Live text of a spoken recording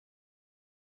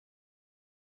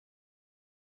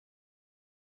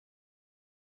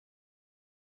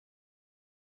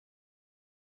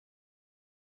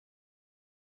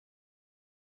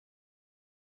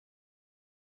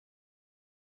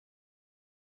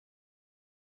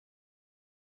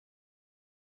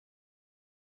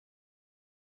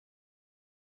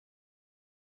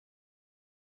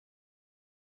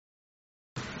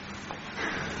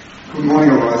Good morning,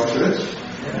 Arise Church.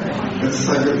 It's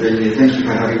so good to be here. Thank you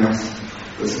for having us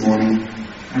this morning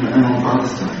and on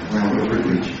Father's Day. Wow, what a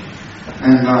privilege.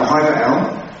 And hi to Al.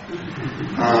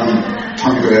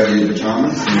 Time to get out of your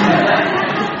pyjamas.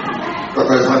 Got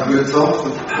those high boots off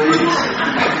with the feet.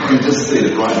 You can just see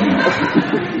it right now.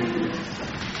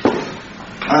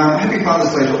 Happy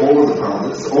Father's Day to all of the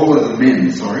fathers, all of the men,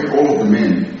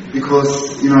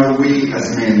 because, we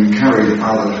as men carry the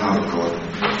fatherly heart of God.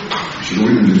 The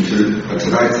women do too, but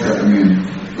today it's about the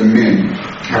men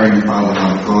carrying the fatherly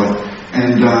heart of God.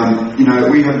 And,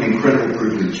 we have an incredible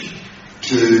privilege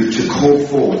to call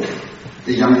forth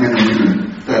the young men and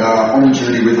women that are on the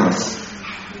journey with us.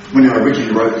 When I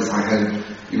originally wrote this, I had,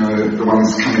 the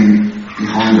ones coming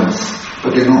behind us,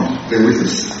 but they're not. They're with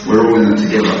us. We're all in it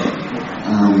together.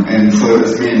 And so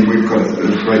as men, we've got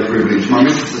a great privilege. My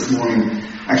message this morning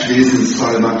actually isn't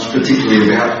so much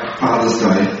particularly about Father's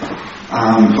Day,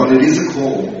 but it is a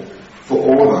call for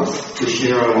all of us to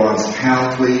share our lives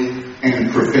powerfully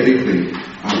and prophetically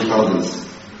with others,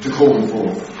 to call them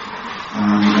forth.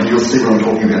 And you'll see what I'm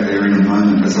talking about there in a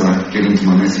moment as I get into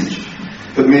my message.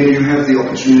 But men, you have the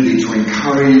opportunity to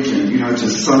encourage and, to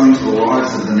sow into the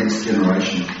lives of the next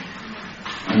generation.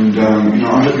 And,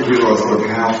 I hope you realise what a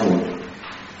powerful,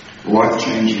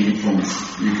 life-changing influence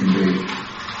you can be.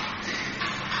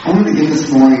 I want to begin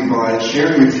this morning by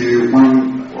sharing with you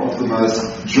one of the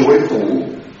most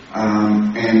joyful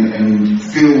and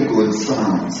feel-good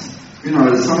psalms. Some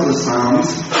of the psalms,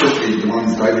 especially the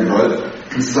ones David wrote,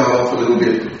 can start off a little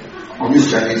bit, I'll use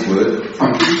Jackie's word,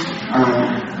 funky.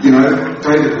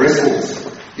 David wrestles.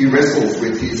 He wrestles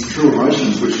with his true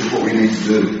emotions, which is what we need to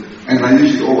do. And they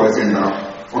usually always end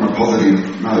up on a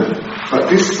positive note. But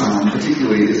this psalm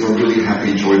particularly is a really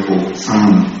happy, joyful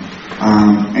psalm.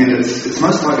 And it's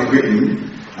most likely written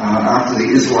after the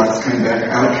Israelites came back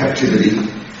out of captivity,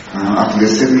 after their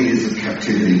 70 years of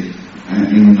captivity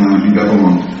in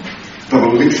Babylon. They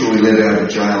were literally let out of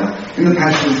jail. In the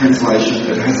Passion Translation,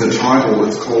 it has a title.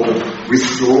 It's called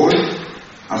Restored,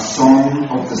 a Song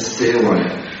of the Stairway.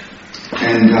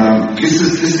 And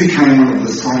this became one of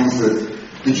the songs that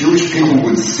the Jewish people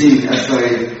would sing as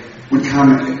they would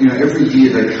come, every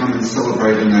year they'd come and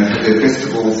celebrate, and they'd have their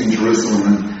festivals in Jerusalem.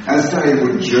 And as they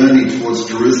would journey towards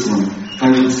Jerusalem,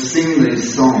 they would sing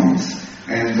these songs,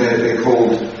 and they're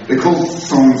called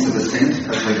songs of ascent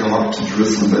as they go up to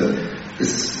Jerusalem. But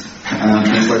this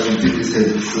translation typically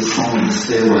says it's the song of the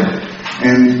stairway.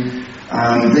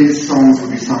 And these songs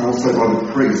would be sung also by the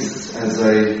priests as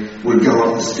they would go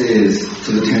up the stairs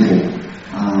to the temple.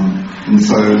 And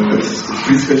so it's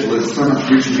pretty special. There's so much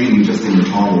rich meaning just in the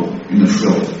title in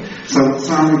itself. So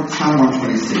Psalm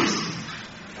 126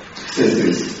 says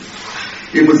this: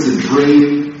 "It was a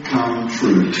dream come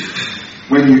true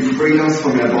when you freed us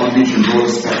from our bondage and brought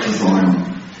us back to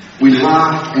Zion. We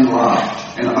laughed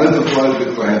and overflowed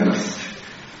with gladness.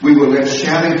 We were left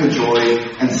shouting for joy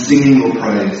and singing your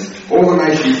praise. All the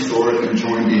nations saw it and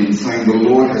joined in, saying, 'The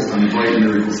Lord has done great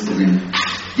miracles for them.'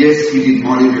 Yes, he did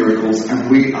mighty miracles, and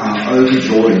we are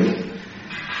overjoyed."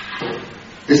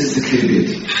 This is the key bit.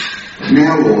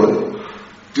 "Now, Lord,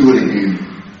 do it again.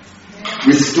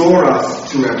 Restore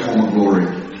us to our former glory.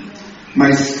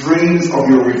 May streams of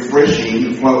your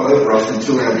refreshing flow over us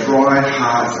until our dry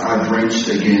hearts are drenched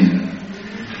again.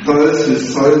 Those who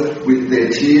sow with their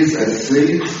tears as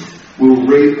seeds will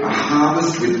reap a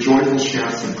harvest with joyful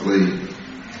shouts of glee.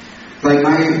 They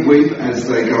may weep as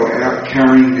they go out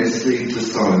carrying their seed to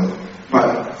sow,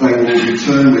 but they will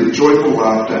return with joyful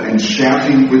laughter and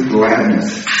shouting with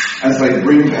gladness as they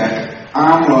bring back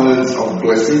armloads of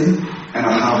blessing and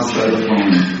a harvest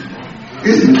overflowing."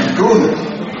 Isn't that good?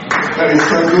 That is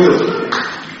so good.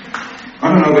 I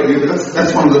don't know about you, but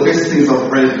that's one of the best things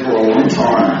I've read for a long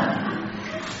time.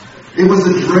 It was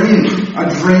a dream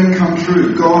come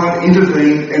true. God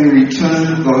intervened and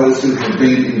returned those who had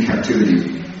been in captivity.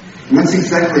 And that's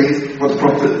exactly what the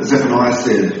prophet Zephaniah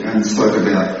said and spoke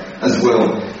about as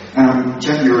well.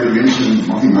 Jackie already mentioned,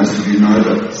 I think most of you know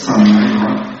that some name,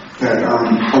 right? That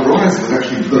Arise was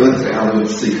actually birthed out of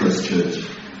Seacoast Church.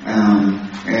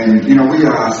 And we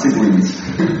are siblings.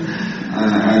 I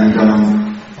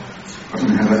don't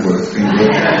know how that works.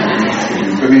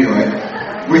 But anyway,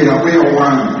 we are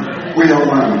one. We are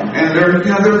one. And there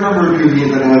are a number of you here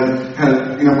that have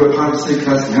we're part of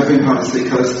Seacoast and have been part of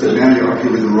Seacoast, but now you're up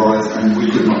here with Arise, and we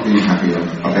could not be happier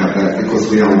about that because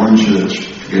we are one church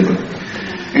together.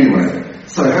 Anyway,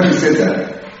 so having said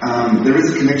that, there is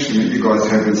a connection that you guys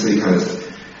have with Seacoast.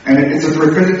 And it's a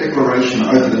prophetic declaration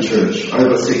over the church,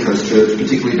 over Seacoast Church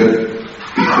particularly, but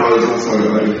it flows also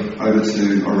over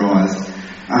to Arise.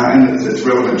 And it's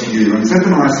relevant to you. And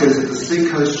Zephaniah says that the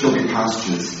seacoast shall be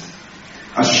pastures,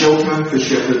 a shelter for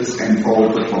shepherds and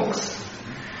fold for flocks.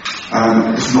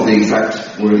 This is not the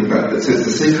exact wording, but it says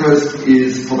the seacoast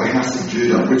is for the house of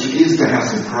Judah, which is the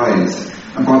house of praise.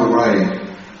 And by the way,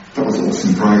 that was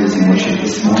awesome praise and worship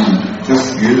this morning.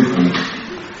 Just beautiful.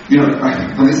 You know,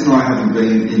 Vanessa and I haven't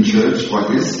been in church like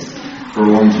this for a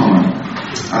long time.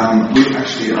 We've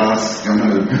actually asked, we're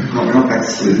not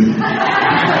backslidden,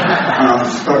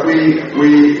 but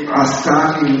we are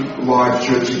starting live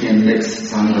church again next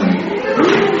Sunday.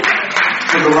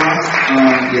 For the last,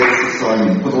 it's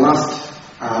exciting. For the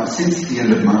last, since the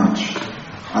end of March,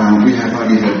 we have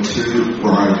only had 2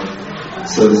 live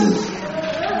services.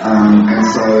 And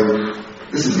so,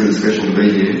 this is really special to be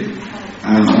here.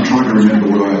 I'm trying to remember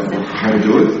how to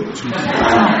do it.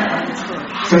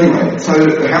 So anyway,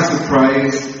 the house of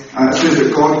praise says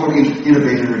that God will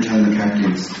intervene and return the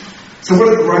captives. So what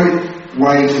a great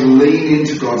way to lean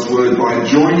into God's word by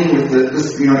joining with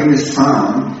in this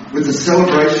psalm with the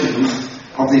celebrations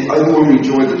of the overwhelming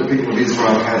joy that the people of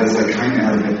Israel had as they came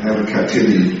out of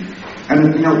captivity.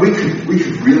 And we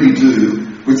could really do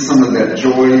with some of that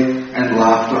joy and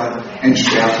laughter and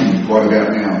shouting right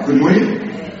about now, couldn't we?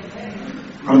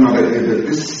 I don't know about you, but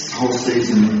this whole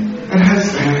season it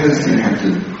has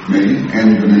impacted me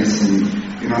and Vanessa and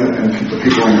the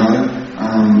people I know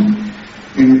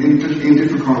in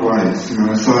different kind of ways.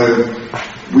 So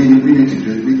we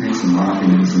need some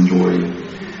laughing and some joy.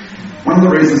 One of the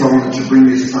reasons I wanted to bring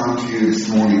this psalm to you this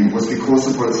morning was because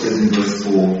of what it says in verse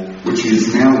 4, which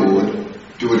is, "Now Lord,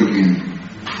 do it again."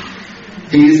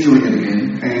 He is doing it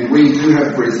again, and we do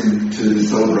have reason to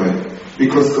celebrate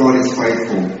because God is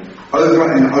faithful.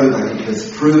 Over and over He has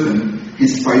proven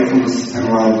His faithfulness and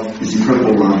love, His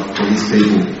incredible love for His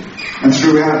people. And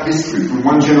throughout history, from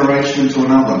one generation to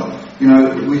another,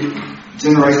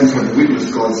 generations have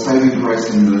witnessed God's saving grace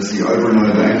and mercy over and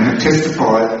over and have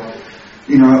testified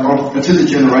to the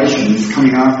generations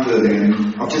coming after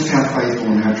them of just how faithful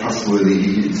and how trustworthy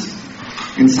He is.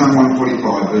 In Psalm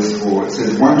 145 verse 4 it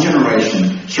says, "One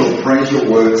generation shall praise your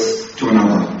works to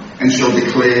another and shall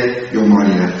declare your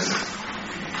mighty acts."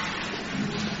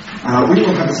 We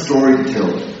will have a story to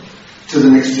tell to the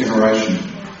next generation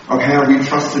of how we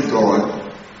trusted God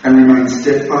and remained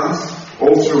steadfast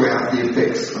all throughout the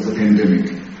effects of the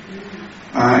pandemic.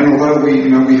 And although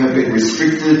we have been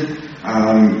restricted,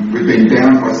 we've been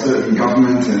bound by certain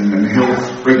government and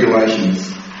health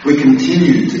regulations, we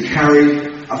continue to carry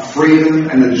a freedom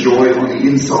and a joy on the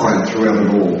inside throughout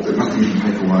it all that nothing can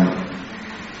take away.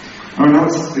 I know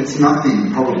it's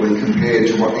nothing probably compared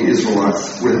to what the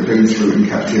Israelites would have been through in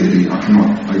captivity. I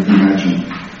cannot even imagine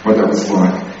what that was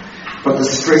like. But the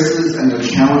stresses and the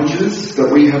challenges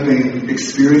that we have been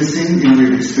experiencing,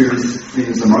 we've experienced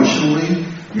things emotionally,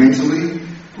 mentally,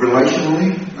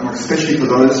 relationally, and especially for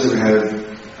those who have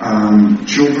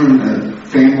children,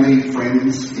 family,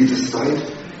 friends, interstate,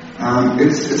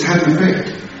 it's had an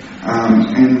effect.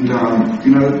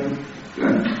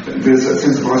 There's a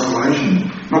sense of isolation,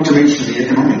 not to mention the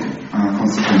economic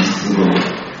consequences as well.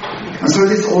 And so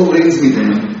this all leads me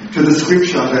then to the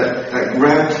scripture that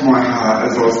grabbed my heart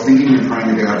as I was thinking and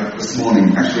praying about this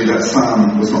morning. Actually, that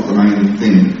psalm was not the main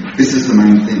thing. This is the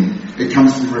main thing. It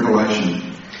comes from Revelation.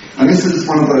 And this is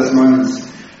one of those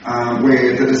moments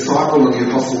where the disciple and the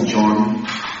Apostle John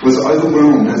was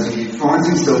overwhelmed as he finds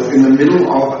himself in the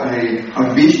middle of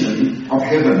a vision of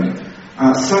heaven,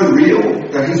 so real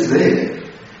that he's there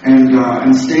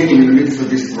and standing in the midst of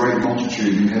this great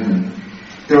multitude in heaven.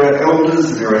 There are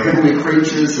elders, and there are heavenly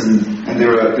creatures, and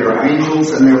there are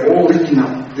angels, and they're all lifting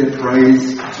up their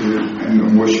praise to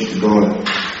and worship to God.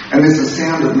 And there's the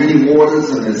sound of many waters,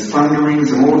 and there's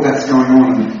thunderings, and all of that's going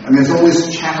on, and there's all this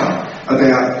chatter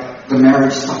about the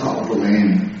marriage supper of the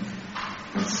Lamb.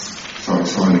 That's so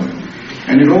exciting.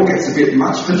 And it all gets a bit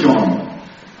much for John.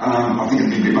 I think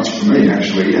it'd be a bit much for me,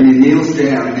 actually. And he kneels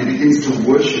down and he begins to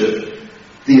worship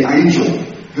the angel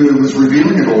who was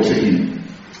revealing it all to him.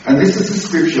 And this is the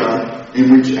scripture in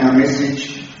which our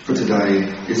message for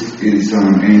today is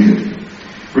ended.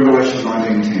 Revelation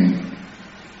 19:10.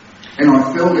 "And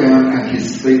I fell down at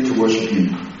his feet to worship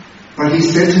him. But he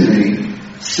said to me,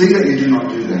 'See that you do not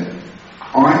do that.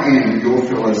 I am your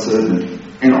fellow servant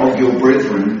and of your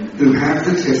brethren who have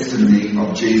the testimony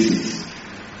of Jesus.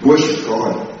 Worship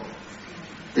God.'"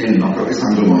 Then I've got this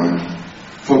underlined.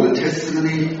 "For the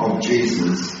testimony of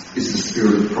Jesus is the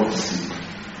spirit of prophecy."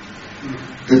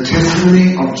 The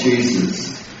testimony of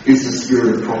Jesus is the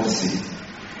spirit of prophecy.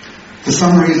 For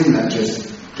some reason that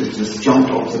just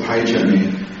jumped off the page at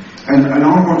me. And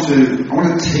I want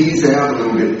to tease out a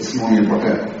little bit this morning what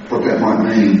that might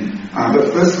mean.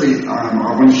 But firstly,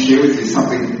 I want to share with you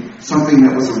something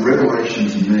that was a revelation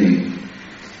to me.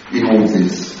 in all of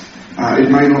this. It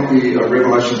may not be a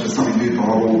revelation for some of you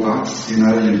Bible buffs,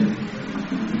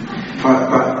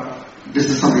 but this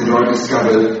is something that I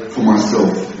discovered for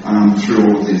myself through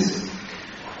all of this.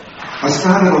 I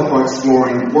started off by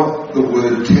exploring what the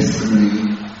word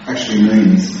testimony actually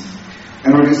means.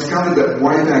 And I discovered that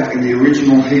way back in the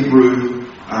original Hebrew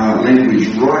language,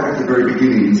 right at the very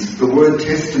beginnings, the word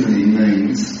testimony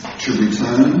means to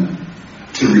return,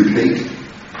 to repeat,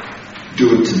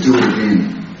 to do it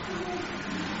again.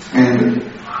 And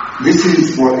this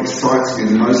is what excites me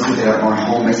the most about my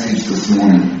whole message this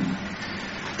morning.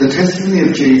 The testimony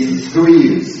of Jesus, who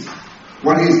he is,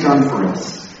 what he has done for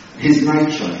us, his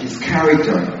nature, his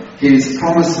character, his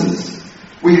promises.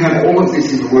 We have all of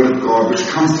this in the Word of God, which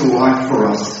comes to life for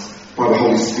us by the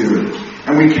Holy Spirit.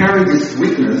 And we carry this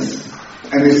witness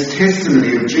and this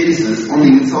testimony of Jesus on the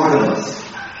inside of us.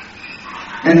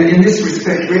 And in this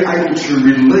respect, we're able to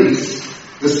release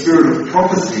the spirit of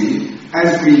prophecy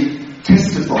as we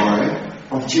testify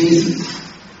of Jesus.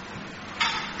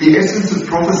 The essence of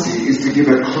prophecy is to give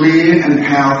a clear and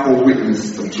powerful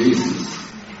witness of Jesus.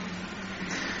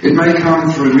 It may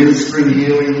come through ministering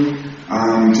healing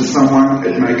to someone.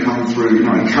 It may come through,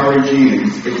 encouraging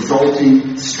and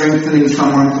exalting, strengthening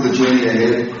someone for the journey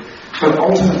ahead. But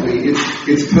ultimately,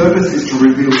 its purpose is to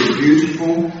reveal the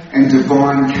beautiful and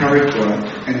divine character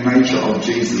and nature of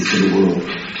Jesus to the world.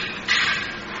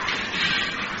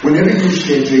 Whenever you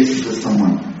share Jesus with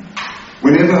someone,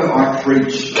 whenever I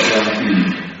preach about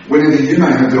him, whenever you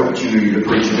may have the opportunity to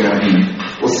preach about him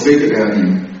or speak about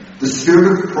him, the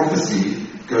spirit of prophecy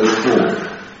goes forth.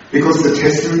 Because the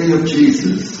testimony of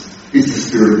Jesus is the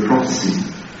spirit of prophecy.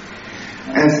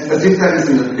 As if that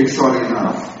isn't exciting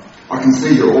enough, I can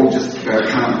see you're all just about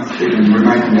can't even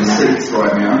remain in your seats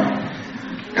right now.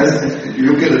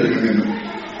 You'll get it in a minute.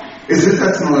 As if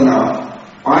that's not enough,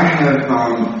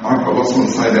 I've lost what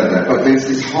to say about that, but there's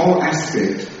this whole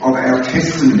aspect of our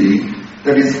testimony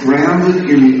that is grounded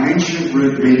in the ancient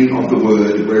root meaning of the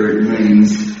word, where it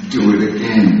means do it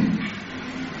again.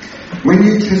 When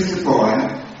you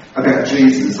testify about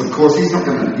Jesus, of course, he's not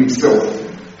going to himself,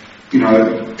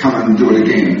 come and do it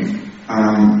again.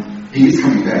 He is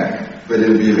coming back, but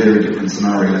it'll be a very different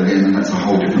scenario then, and that's a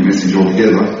whole different message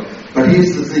altogether. But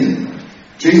here's the thing.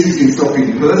 Jesus himself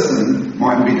in person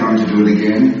mightn't be going to do it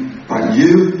again, but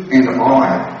you and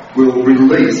I will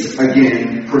release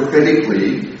again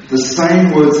prophetically the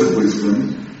same words of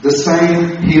wisdom, the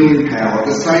same healing power,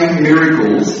 the same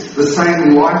miracles, the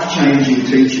same life-changing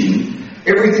teaching,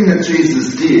 everything that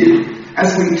Jesus did.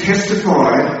 As we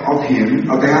testify of him,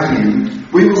 about him,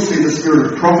 we will see the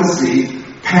spirit of prophecy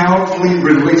powerfully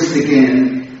released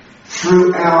again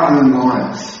through our own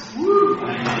lives.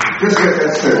 Let's get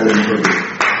that settled in for a bit.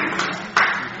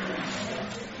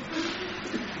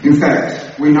 In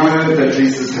fact, we know that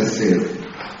Jesus has said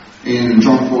in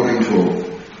John 14:12,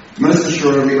 "Most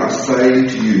assuredly I say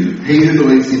to you, he who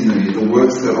believes in me, the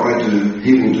works that I do,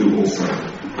 he will do also.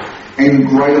 And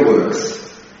greater works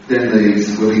than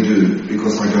these will he do,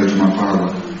 because I go to my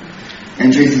Father."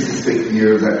 And Jesus is speaking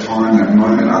here of that time, that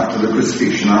moment after the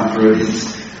crucifixion, after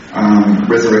his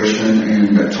resurrection,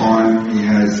 and that time he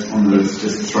has on earth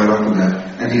just straight after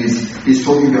that. And he's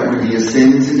talking about when he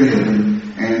ascends into heaven,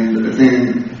 and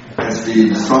then as the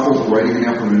disciples were waiting in the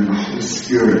upper room, the Holy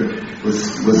Spirit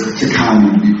was to come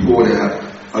and be poured out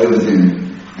over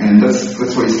them. And that's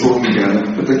what he's talking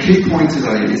about. But the key point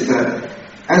today is that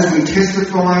as we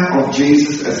testify of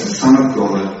Jesus as the Son of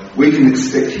God, we can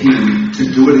expect him to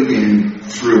do it again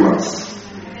through us.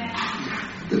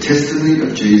 The testimony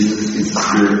of Jesus is the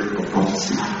spirit of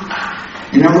prophecy.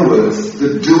 In other words,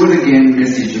 the do it again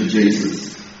message of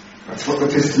Jesus. That's what the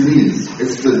testimony is.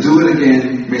 It's the do it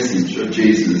again message of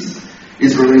Jesus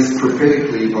is released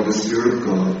prophetically by the Spirit of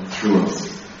God through us.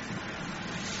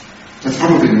 That's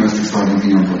probably the most exciting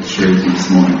thing I've got to share with you this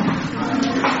morning.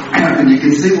 And you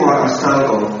can see why I started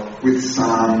off with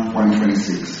Psalm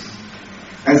 126.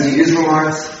 As the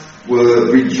Israelites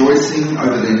were rejoicing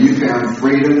over their newfound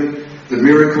freedom, the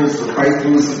miracles, the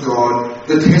faithfulness of God,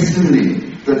 the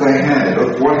testimony that they had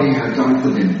of what he had done for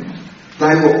them,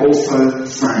 they were also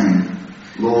saying,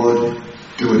 "Lord,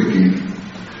 do it again.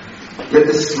 Let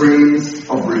the streams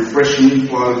of refreshing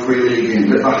flow freely again.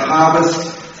 Let the harvest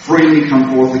freely come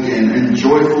forth again, and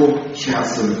joyful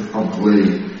shouts of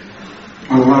glee."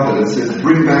 I love it. It says,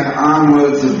 "Bring back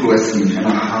armloads of blessing and a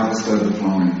harvest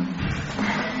overflowing."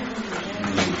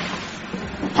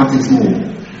 I think it's more.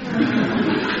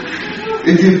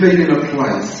 If you've been in a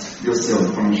place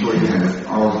yourself, I'm sure you have,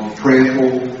 of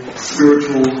prayerful,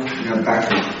 spiritual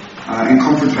battle and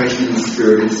confrontation in the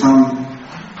spirit in some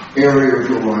area of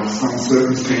your life, some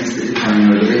circumstance that you're coming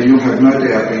over, then you'll have no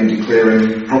doubt been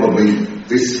declaring probably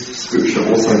this scripture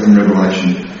also from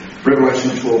Revelation.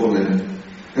 Revelation 12:11.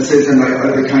 It says, and they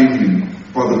overcame him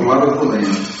by the blood of the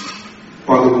Lamb,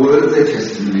 by the word of their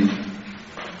testimony,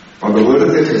 by the word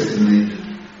of their testimony,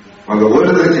 by the word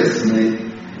of their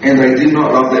testimony, and they did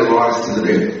not love their lives to the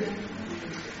death.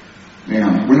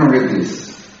 Now, when I read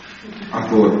this, I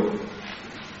thought,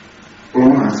 well, I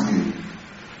want to ask you,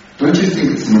 don't you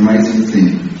think it's an amazing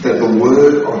thing that the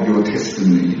word of your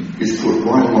testimony is put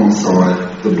right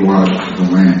alongside the blood of the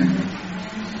Lamb?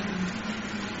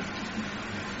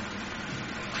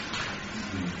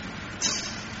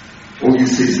 All you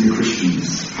seasoned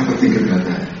Christians, have a think about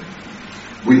that.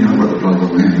 We know what the blood of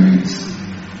the Lamb means.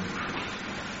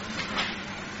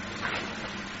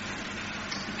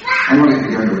 I'm not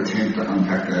even going to attempt to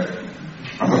unpack that.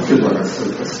 I feel like that's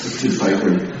just too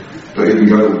sacred to even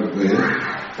go there.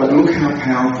 But look how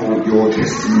powerful your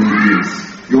testimony is.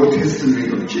 Your testimony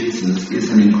of Jesus is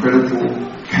an incredible,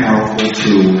 powerful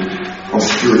tool of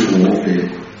spiritual warfare.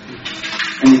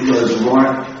 And it goes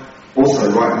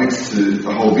right next to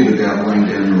the whole bit about laying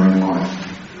down your own life.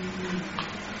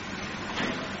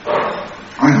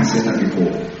 I haven't said that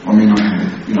before. I mean, I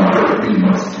have. I've got it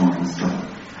millions of times, but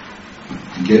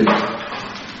you get it?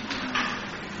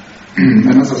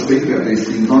 And as I speak about these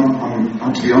things,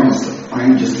 I'm to be honest, I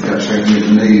am just about shaking at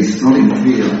the knees, not in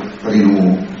fear, but in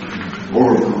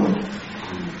awe of God.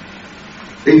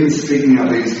 Even speaking out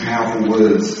these powerful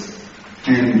words,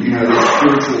 and these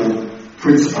spiritual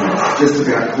principles, just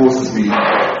about causes me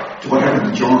to what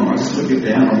happened to John. I just want to get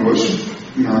down on worship,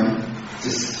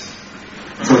 just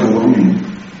it's overwhelming.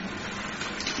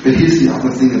 But here's the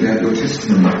other thing about your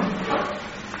testimony.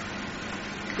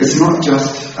 It's not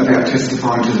just about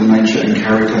testifying to the nature and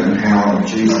character and power of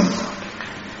Jesus.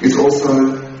 It's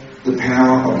also the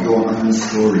power of your own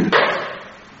story,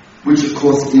 which of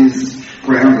course is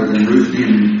grounded and rooted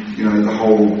in, the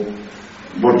whole,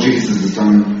 what Jesus has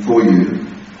done for you.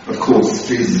 Of course,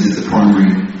 Jesus is the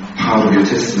primary part of your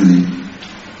testimony.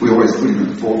 We always put him at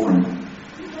the forefront.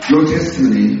 Your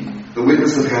testimony, the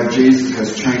witness of how Jesus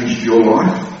has changed your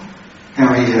life,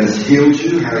 how he has healed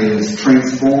you, how he has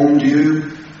transformed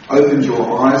you, opened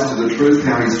your eyes to the truth,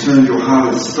 how he's turned your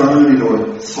heart of stone into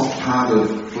a soft heart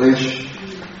of flesh.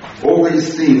 All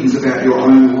these things about your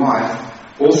own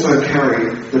life also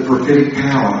carry the prophetic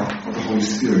power of the Holy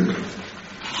Spirit.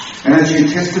 And as you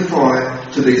testify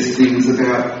to these things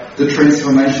about the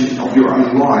transformation of your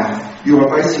own life, you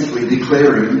are basically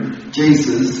declaring,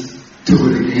 Jesus, do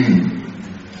it again.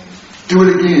 Do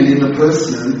it again in the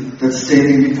person that's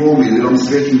standing before me, that I'm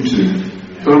speaking to,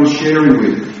 that I'm sharing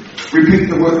with. Repeat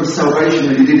the work of salvation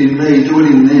that you did in me, do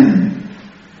it in them.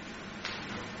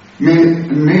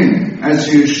 Men, as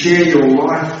you share your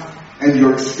life and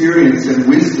your experience and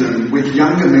wisdom with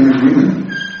younger men and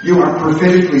women, you are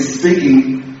prophetically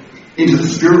speaking into the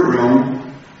spirit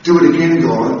realm, do it again,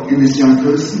 God, in this young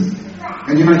person.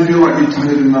 And you may feel like you don't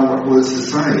even know what words to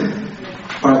say,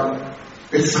 but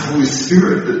it's the Holy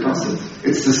Spirit that does it.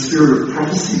 It's the spirit of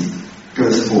prophecy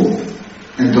goes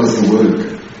forth and does the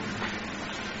work.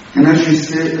 And as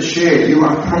you share, you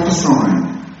are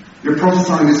prophesying. You're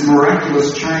prophesying this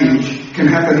miraculous change can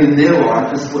happen in their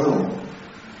life as well.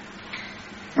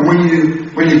 And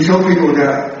when you tell people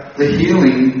about the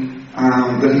healing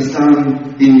that he's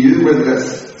done in you, whether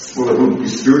that's, it would be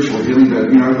spiritual healing,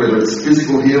 but whether it's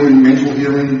physical healing, mental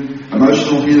healing,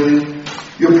 emotional healing,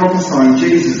 you're prophesying,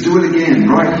 Jesus, do it again,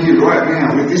 right here, right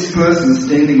now, with this person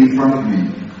standing in front of me.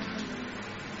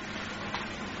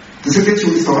 Does it get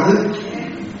you excited?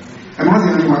 Am I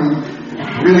the only one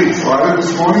really excited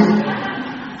this morning?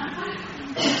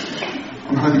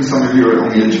 I'm hoping some of you are on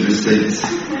the edge of your seats,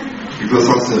 because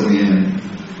I certainly am.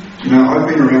 I've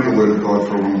been around the Word of God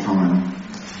for a long time,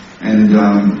 and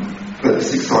but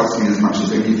this excites me as much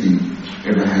as anything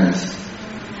ever has.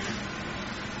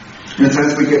 And it's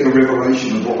as we get the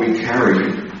revelation of what we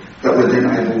carry that we're then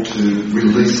able to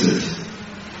release it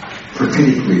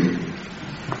prophetically.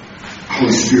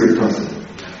 Holy Spirit does it.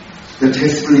 The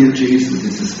testimony of Jesus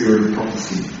is the spirit of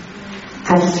prophecy.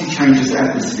 Prophecy changes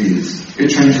atmospheres. It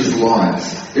changes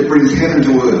lives. It brings heaven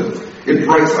to earth. It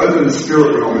breaks open the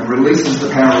spirit realm and releases the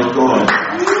power of God.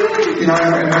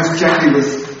 And as Jackie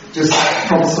was just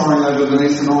prophesying over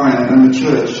Vanessa and I and the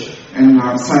church,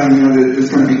 and saying,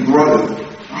 there's going to be growth.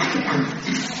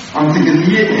 I'm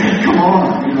thinking, yeah, come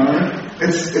on,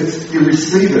 It's you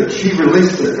receive it. She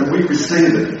released it, and we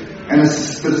receive it. But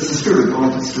it's the Spirit of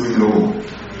God that's doing it all.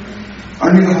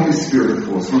 Only the Holy Spirit, of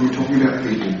course, when we're talking about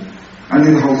people,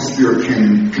 only the Holy Spirit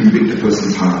can convict a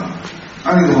person's heart.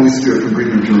 Only the Holy Spirit can bring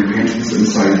them to repentance and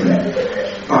save them.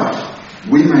 But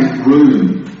we make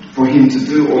room for him to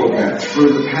do all of that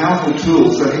through the powerful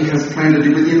tools that he has planted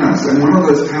within us. And one of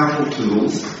those powerful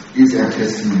tools is our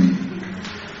testimony.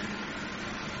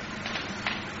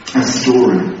 Our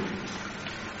story.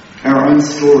 Our own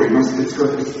story it's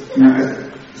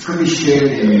got to be shared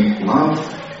in love.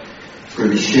 It's got to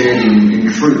be shared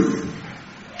in truth.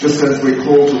 Just as we're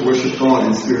called to worship God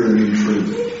in spirit and in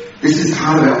truth. This is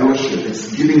part of our worship.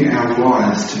 It's giving our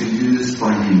lives to be used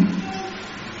by him.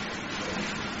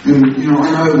 And, I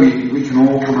know we can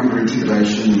all come under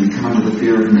intimidation and we come under the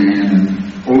fear of man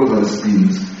and all of those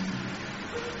things.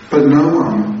 But no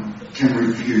one can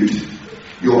refute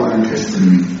your own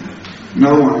testimony.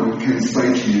 No one can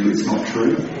say to you it's not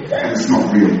true and it's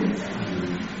not real.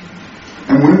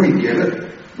 And when we get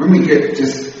it, when we get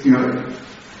just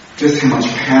how much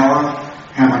power,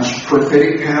 how much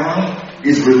prophetic power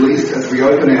is released as we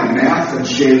open our mouth and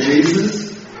share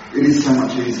Jesus, it is so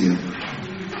much easier.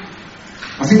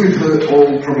 I think we've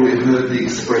all probably heard the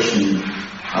expression,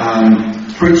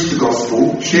 preach the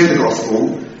gospel, share the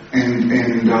gospel, and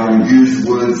use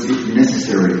words if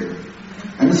necessary.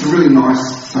 And it's a really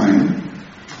nice saying.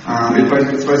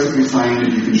 It's basically saying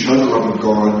that you can show the love of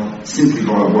God simply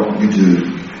by what you do.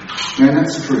 Now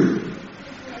that's true.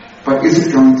 But is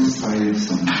it going to save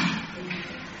someone?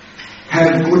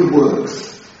 Have good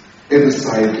works ever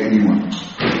saved anyone?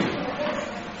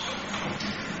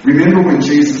 Remember when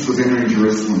Jesus was entering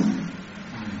Jerusalem?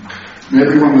 And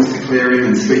everyone was declaring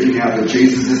and speaking out that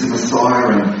Jesus is the Messiah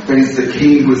and that he's the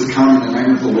King who has come in the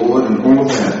name of the Lord and all of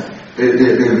that.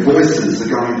 Their voices are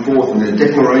going forth and their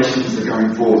declarations are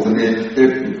going forth and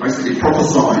they're basically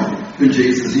prophesying who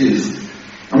Jesus is.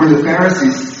 And when the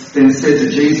Pharisees then said to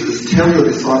Jesus, tell your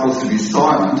disciples to be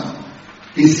silent,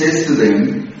 he says to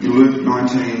them in Luke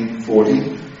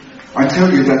 19:40, I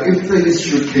tell you that if these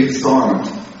should keep silent,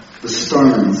 the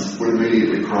stones would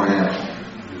immediately cry out.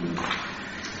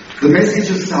 The message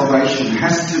of salvation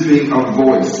has to be a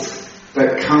voice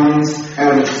that comes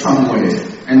out of somewhere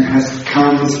and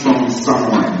comes from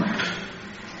someone.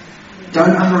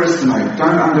 Don't underestimate,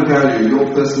 don't undervalue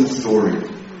your personal story.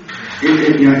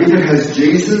 If it has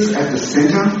Jesus at the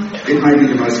centre, it may be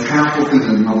the most powerful thing that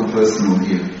another person will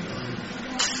hear.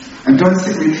 And don't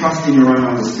simply trust in your own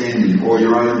understanding or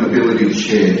your own ability to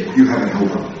share. You have a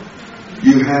helper.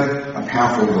 You have a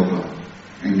powerful helper,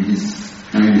 and his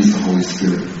name is the Holy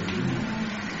Spirit.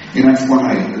 In Acts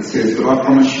 1:8 it says, but I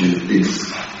promise you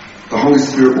this, the Holy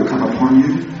Spirit will come upon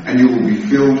you, and you will be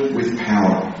filled with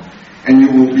power. And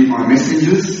you will be my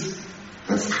messengers,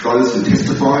 that's those who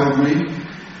testify of me,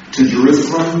 to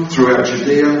Jerusalem, throughout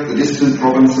Judea, the distant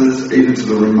provinces, even to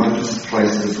the remotest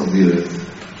places of the earth.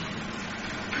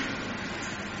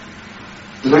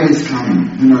 The day is coming.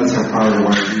 Who knows how far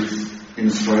away it is in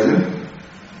Australia?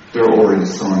 There are already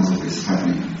signs of this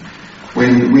happening.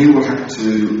 When we will have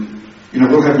to,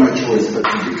 we'll have no choice but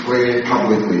to declare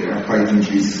publicly our faith in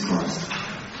Jesus Christ.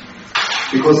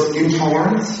 Because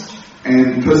intolerance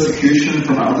and persecution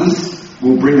from others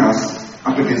will bring us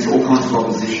up against all kinds of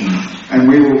opposition, and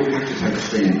we will have to take a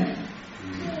stand.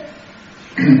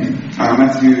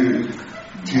 Matthew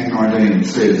 10:19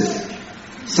 says,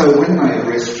 so when they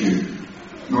arrest you,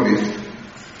 not if,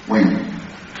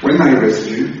 when they arrest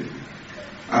you,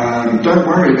 don't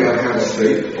worry about how to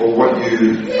speak or what you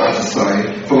are to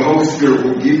say, for the Holy Spirit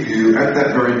will give you at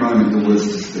that very moment the words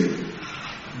to speak.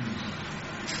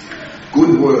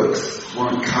 Good works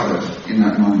won't cut it in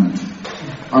that moment.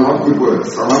 I love good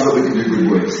works. I love that we can do good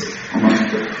works. I'm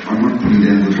not putting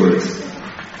down good works,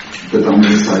 but they'll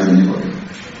never save anybody.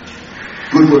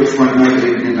 Good works won't make it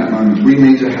even in that moment. We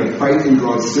need to have faith in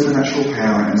God's supernatural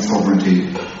power and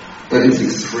sovereignty that is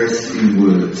expressed in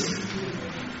words.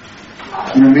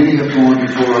 Many have gone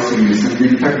before us in this, and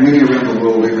in fact many around the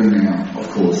world even now, of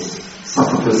course,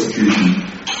 suffer persecution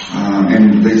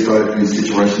and these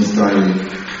situations daily.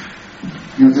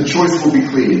 The choice will be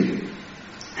clear.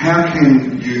 How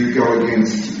can you go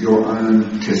against your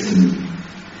own testimony?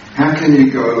 How can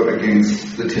you go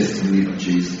against the testimony of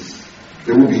Jesus?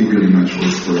 There will be really no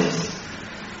choice for us.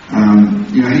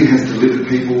 He has delivered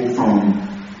people from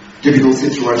difficult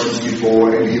situations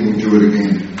before, and he will do it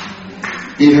again.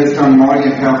 He has done mighty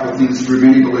and powerful things through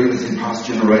many believers in past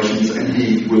generations, and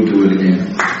he will do it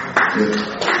again.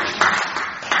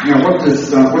 Now, what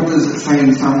does it say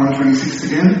in Psalm 126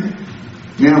 again?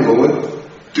 Now, Lord,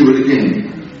 do it again.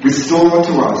 Restore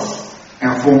to us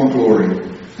our former glory.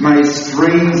 May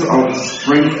streams of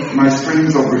strength, may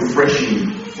streams of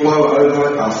refreshing flow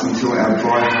over us until our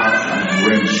dry hearts are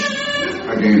drenched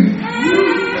again.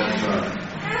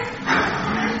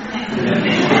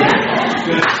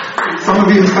 Some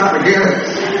of you start to get it.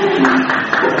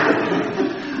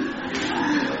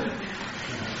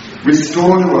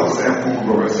 Restore to us our former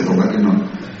glory. I said all that, didn't I?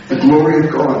 The glory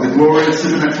of God, the glory of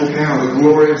supernatural power, the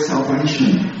glory of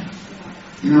salvation.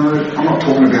 You know, I'm not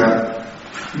talking about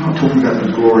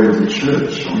the glory of the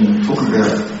church. I'm talking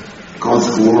about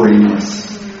God's glory in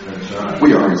us. That's right.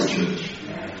 We are His church.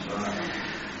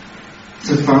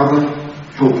 So Father,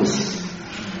 help us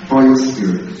by your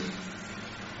Spirit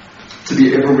to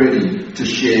be ever ready to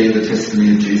share the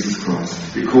testimony of Jesus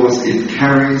Christ, because it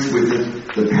carries with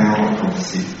it the power of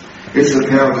prophecy. It's the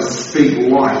power to speak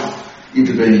life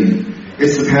into being.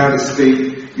 It's the power to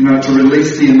speak, to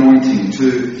release the anointing,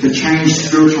 to change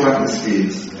spiritual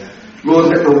atmospheres. Lord,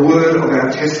 let the word of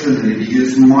our testimony be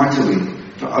used mightily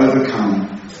to overcome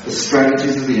the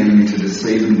strategies of the enemy to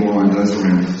deceive and blind those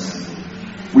around us.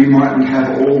 We mightn't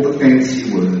have all the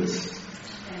fancy words,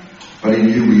 but in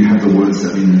you we have the words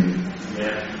that we need.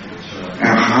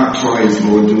 Our heart cry is,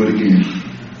 Lord, do it again.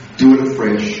 Do it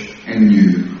afresh and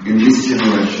new in this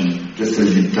generation, just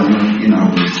as you've done it in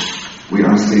others. We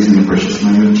ask these in the precious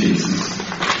name of Jesus.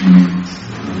 Amen.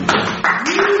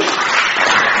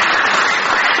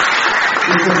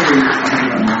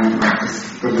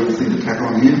 Just got a little thing to tack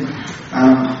on here.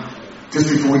 Just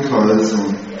before we close,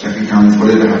 or Jackie comes,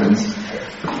 whatever happens.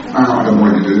 I don't know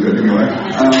what you do, but anyway.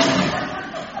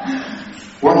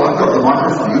 Well, I've got the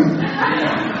microphone.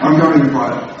 I'm going to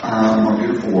invite my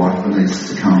beautiful wife, Denise,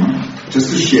 to come, just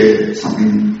to share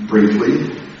something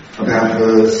briefly about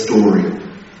her story.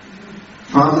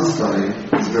 Father's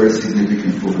Day is very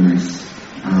significant for Denise,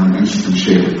 and she can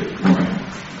share it.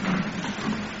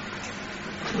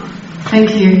 Thank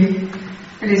you.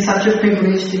 It is such a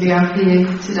privilege to be up here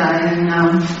today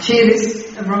and share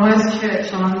this Arise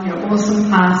Church on your awesome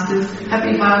pastors.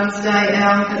 Happy Father's Day,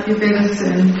 Al. Hope you're better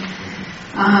soon.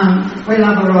 We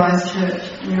love Arise Church,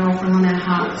 and you're often on our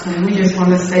hearts, and we just want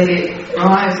to see it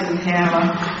rise in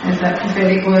power as that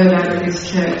prophetic word over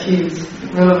this church is.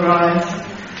 It will arise.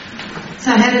 So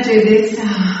how to do this?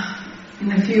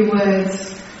 In a few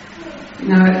words,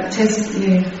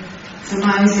 it's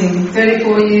amazing.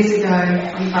 34 years ago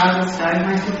on Father's Day,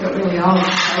 I makes me feel really old to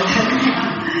say that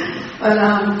now. But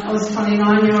I was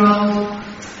 29-year-old.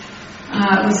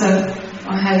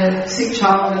 I had a sick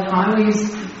child at home.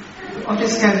 I'll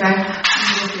just go back a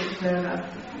little bit further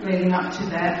leading up to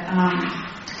that.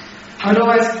 I'd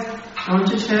always gone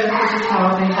to church as a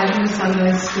child, been taken to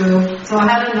Sunday school. So I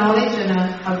had a knowledge and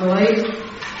a belief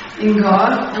in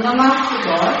God, and a love for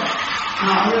God.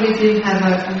 I really did have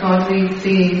a godly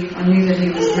fear. I knew that He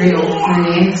was real and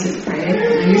He answered prayer.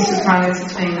 I used to pray as a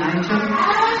teenager.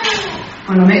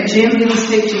 When I met Jim, he was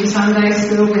teaching Sunday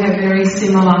school. We had very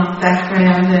similar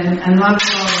background and loved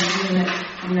God and doing it.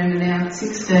 I remember now at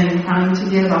 16 praying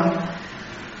together.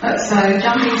 But so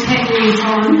jumping 10 years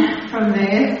on from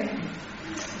there,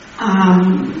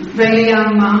 being a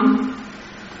young mum,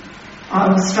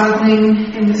 I was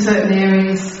struggling in certain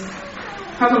areas.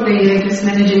 Probably just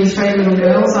managing 3 little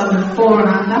girls under 4 and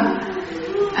under,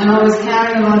 and I was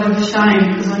carrying a lot of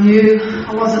shame because I knew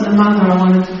I wasn't the mother I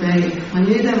wanted to be. I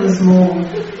knew there was more,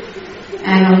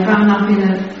 and I'd grown up in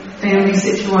a family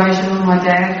situation where my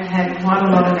dad had quite a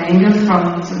lot of anger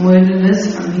from some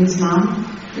woundedness from his mum,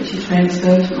 which he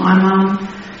transferred to my mum,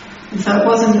 and so it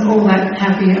wasn't all that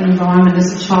happy an environment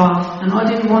as a child, and I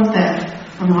didn't want that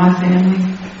for my family.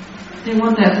 I didn't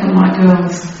want that for my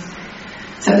girls.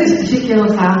 So this particular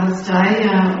Father's Day,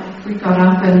 we got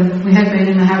up and we had been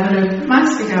in the habit of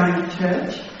mostly going to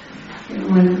church.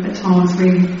 When at times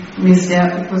we missed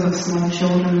out because of small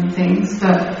children and things.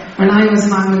 But Renee was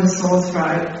home with a sore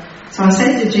throat. So I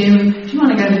said to Jim, do you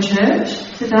want to go to church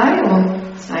today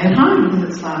or stay at home because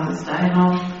it's Father's Day and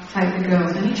I'll take the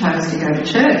girls? And he chose to go to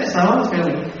church. So I'm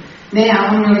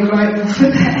really grateful for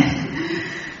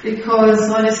that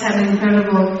because I just had an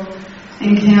incredible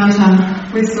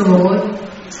encounter with the Lord.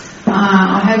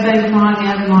 I had been crying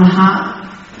out in my heart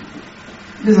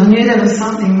because I knew there was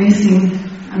something missing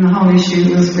and the whole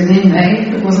issue was within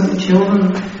me. It wasn't the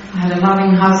children. I had a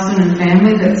loving husband and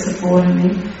family that supported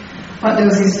me. But there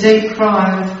was this deep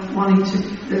cry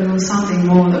of there was something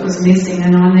more that was missing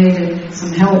and I needed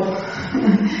some help.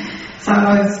 So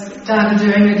I started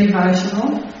doing a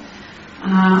devotional.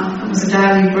 It was a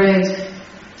daily bread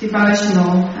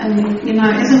devotional, and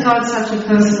isn't God such a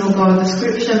personal God? The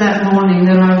scripture that morning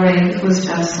that I read was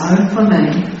just so for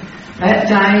me. That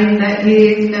day, that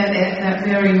year, that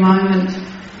very moment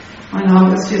when I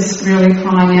was just really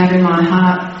crying out in my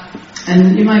heart.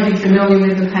 And you may be familiar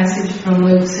with the passage from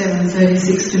Luke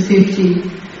 7:36 to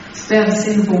 50. It's about a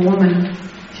sinful woman.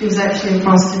 She was actually a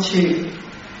prostitute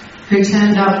who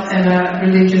turned up at a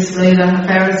religious leader, a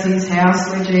Pharisee's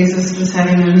house where Jesus was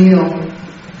having a meal.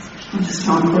 I'll just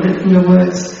try and put it into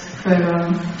words for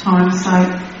time's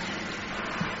sake.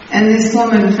 And this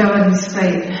woman fell at his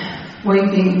feet,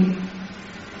 weeping,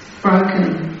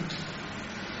 broken.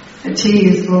 Her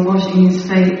tears were washing his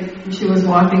feet, and she was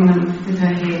wiping them with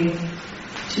her hair.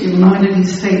 She anointed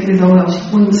his feet with oil.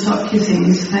 She wouldn't stop kissing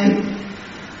his feet.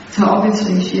 So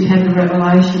obviously she'd had the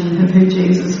revelation of who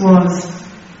Jesus was.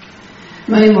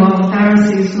 Meanwhile, the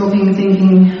Pharisees looking,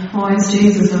 thinking, why is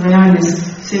Jesus around this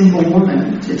sinful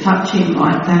woman to touch him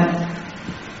like that?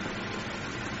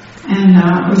 And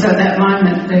it was at that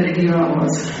moment that here I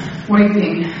was,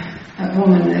 weeping, that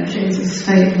woman at Jesus'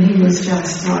 feet, and he was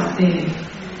just right there,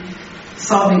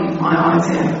 sobbing my eyes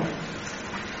out.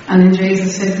 And then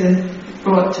Jesus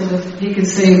he could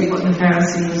see what the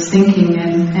Pharisee was thinking,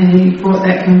 and he brought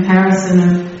that comparison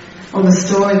of the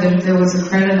story that there was a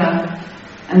creditor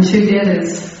and two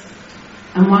debtors,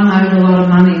 and one owed a lot of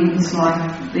money. It was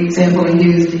like the example he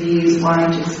used, a year's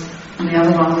wages, and the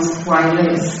other one was way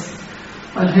less.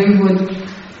 But who would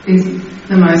be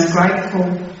the most grateful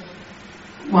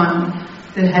one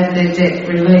that had their debt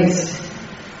released?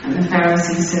 And the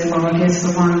Pharisee said, well, I guess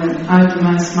the one that owed the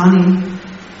most money.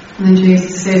 And then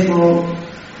Jesus said, well,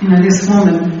 this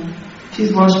woman,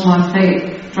 she's washed my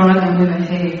feet, dried them with her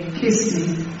hair, kissed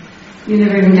me. You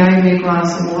never even gave me a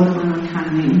glass of water when I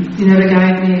came in. You never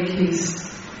gave me a kiss.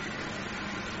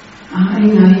 He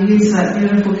used that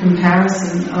beautiful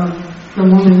comparison of the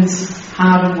woman's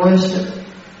heart of worship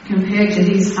compared to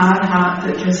his hard heart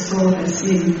that just saw her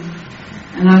sin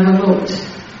and overlooked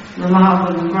the love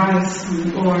and the grace and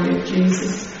the glory of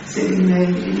Jesus sitting there.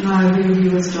 He didn't know who he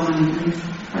was joining with,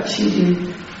 but she did.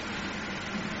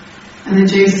 And then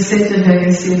Jesus said to her,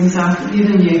 your sins are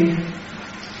forgiven you.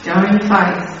 Go in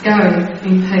faith, go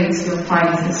in peace, your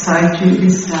faith has saved you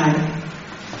this day.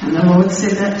 And the Lord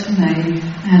said that to me,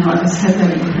 and I just had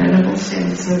that incredible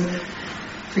sense of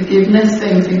forgiveness,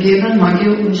 being forgiven. My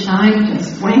guilt and shame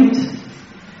just went.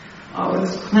 I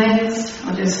was cleansed.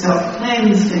 I just felt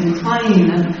cleansed and clean,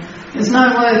 and there's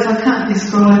no words, I can't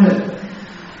describe it.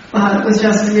 But it was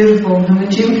just beautiful. And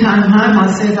when Jim came home,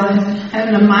 I said, I had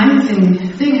an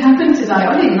amazing thing happen today.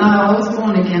 I didn't know I was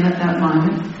born again at that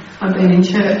moment. I've been in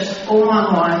church all my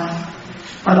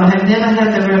life, but I have never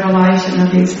had the revelation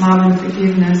of his love and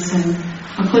forgiveness, and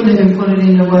I couldn't even put it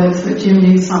into words, but Jim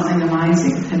knew something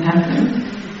amazing had happened.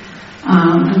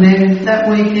 And then that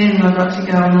weekend I got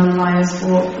to go on an Emmaus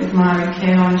walk with Mary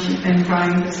Cow, and she'd been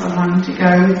praying for someone to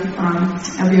go with.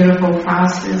 Our beautiful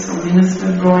pastors or minister,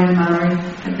 Roy and Murray,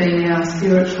 had been our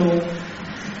spiritual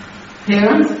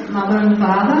parents, mother and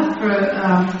father, for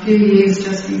a few years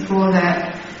just before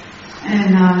that.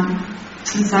 And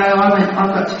so I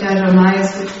got to go to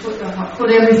Emmaus, which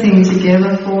put everything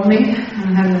together for me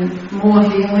and had more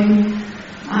healing.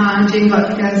 Jim got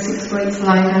to go 6 weeks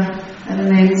later at a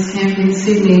men's camp in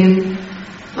Sydney, and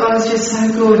God was just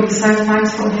so good. He's so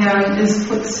faithful how he just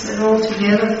puts it all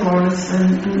together for us,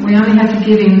 and we only have to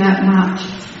give him that much,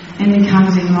 and he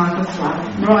comes in like a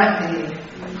flood, right there,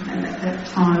 and at that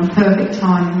time, perfect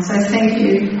timing. So thank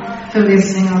you for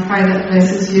listening. I pray that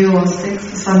blesses you or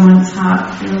speaks to someone's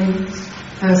heart really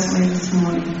personally this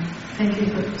morning. Thank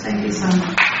you so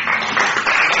much.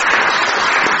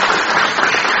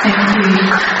 Thank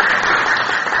you.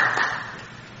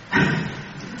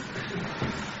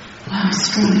 Wow,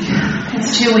 strong.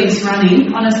 It's 2 weeks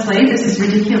running. Honestly, this is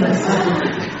ridiculous.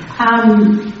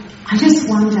 I just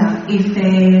wonder if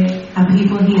there are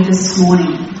people here this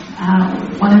morning.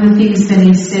 One of the things that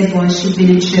he said was she'd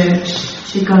been in church,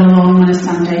 she'd got along on a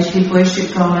Sunday, she'd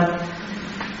worshipped God,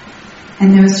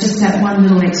 and there was just that one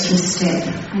little extra step.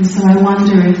 And so I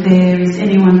wonder if there is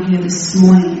anyone here this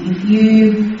morning, if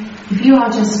you are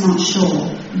just not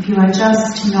sure, if you are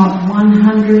just not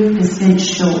 100%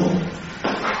 sure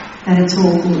that it's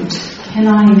all good, can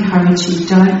I encourage you,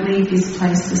 don't leave this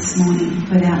place this morning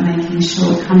without making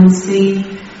sure. Come and see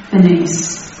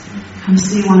Bernice. Come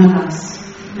see one of us.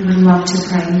 We would love to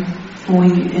pray for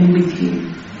you and with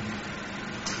you.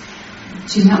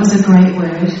 Jim, that was a great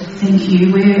word. Thank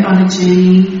you. We're on a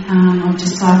journey of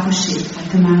discipleship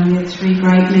at the moment. We had 3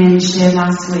 great men shared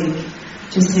last week,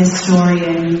 just their story,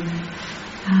 and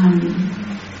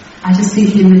I just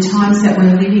think in the times that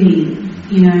we're living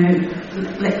in,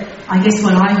 I guess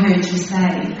what I heard you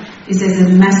say is there's a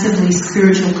massively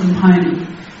spiritual component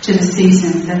to the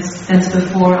season that's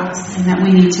before us, and that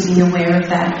we need to be aware of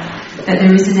that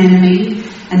there is an enemy,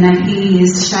 and that he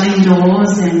is shutting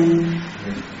doors and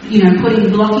putting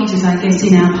blockages, I guess,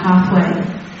 in our pathway.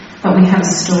 But we have a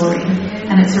story,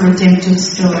 and it's a redemptive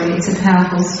story, it's a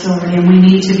powerful story, and we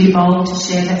need to be bold to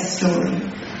share that story.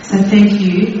 So thank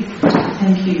you,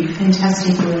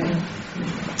 fantastic word.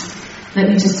 let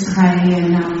me just pray,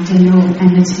 and Daniel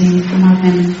and the team come up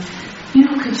and,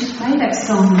 could you play that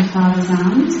song, The Father's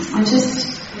Arms? I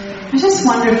just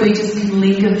wonder if we just can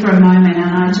linger for a moment,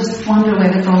 and I just wonder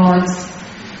whether God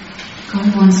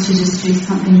wants to just do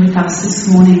something with us this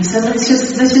morning. So let's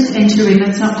just enter in.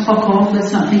 Let's not clock off.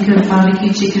 Let's not think of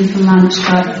barbecue chicken for lunch,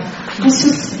 but let's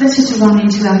just run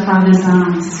into our Father's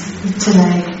arms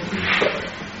today.